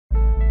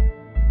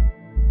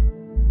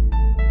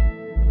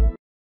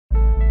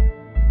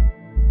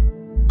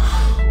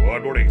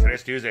Good morning.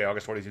 Today's Tuesday,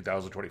 August 20,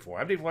 2024.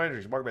 I'm Dave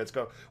Landry. Market bets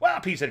go.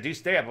 Well, Peace had a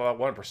decent day up about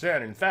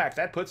 1%. In fact,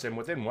 that puts him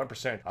within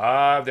 1%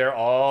 of their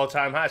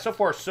all-time high. So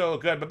far, so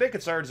good. But big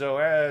concerns, though,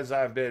 as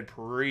I've been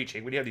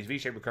preaching, when you have these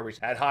V-shaped recoveries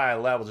at high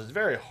levels, it's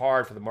very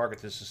hard for the market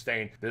to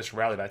sustain this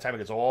rally. By the time it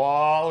gets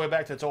all the way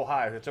back to its old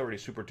high, it's already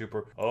super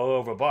duper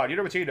overbought. You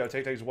know what you know,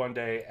 take things one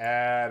day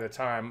at a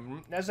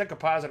time. Nasdaq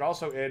Composite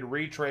also in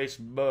retrace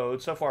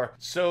mode. So far,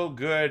 so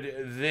good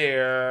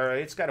there.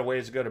 It's got a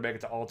ways to go to make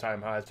it to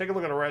all-time highs. Take a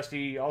look at the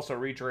Rusty, also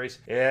retrace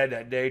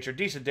in nature.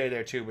 Decent day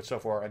there too, but so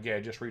far,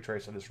 again, just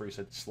retrace on this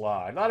recent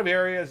slide. A lot of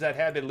areas that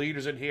have been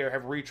leaders in here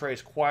have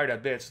retraced quite a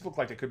bit. Look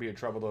like they could be in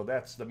trouble though.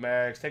 That's the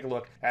mags. Take a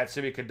look at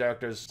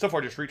semiconductors. So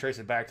far, just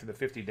retracing back to the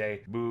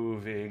 50-day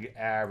moving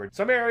average.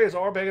 Some areas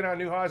are banging on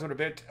new highs with a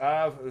bit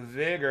of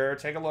vigor.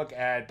 Take a look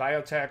at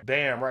biotech.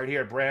 Bam, right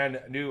here, brand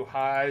new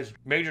highs.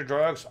 Major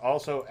drugs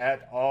also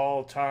at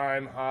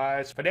all-time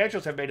highs.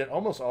 Financials have made it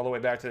almost all the way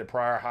back to the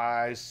prior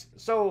highs.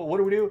 So what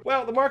do?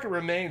 Well, the market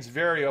remains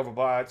very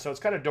overbought, so it's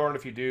kind of darn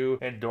if you do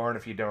and darn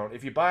if you don't.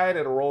 If you buy it,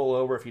 it'll roll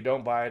over. If you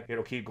don't buy it,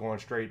 it'll keep going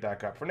straight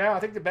back up. For now, I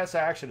think the best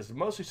action is to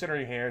mostly sit on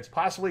your hands,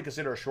 possibly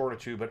consider a short or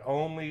two, but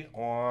only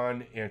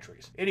on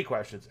entries. Any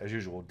questions, as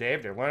usual,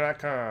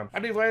 Dave@Landry.com.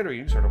 I'm Dave Landry.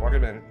 You start a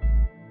market minute.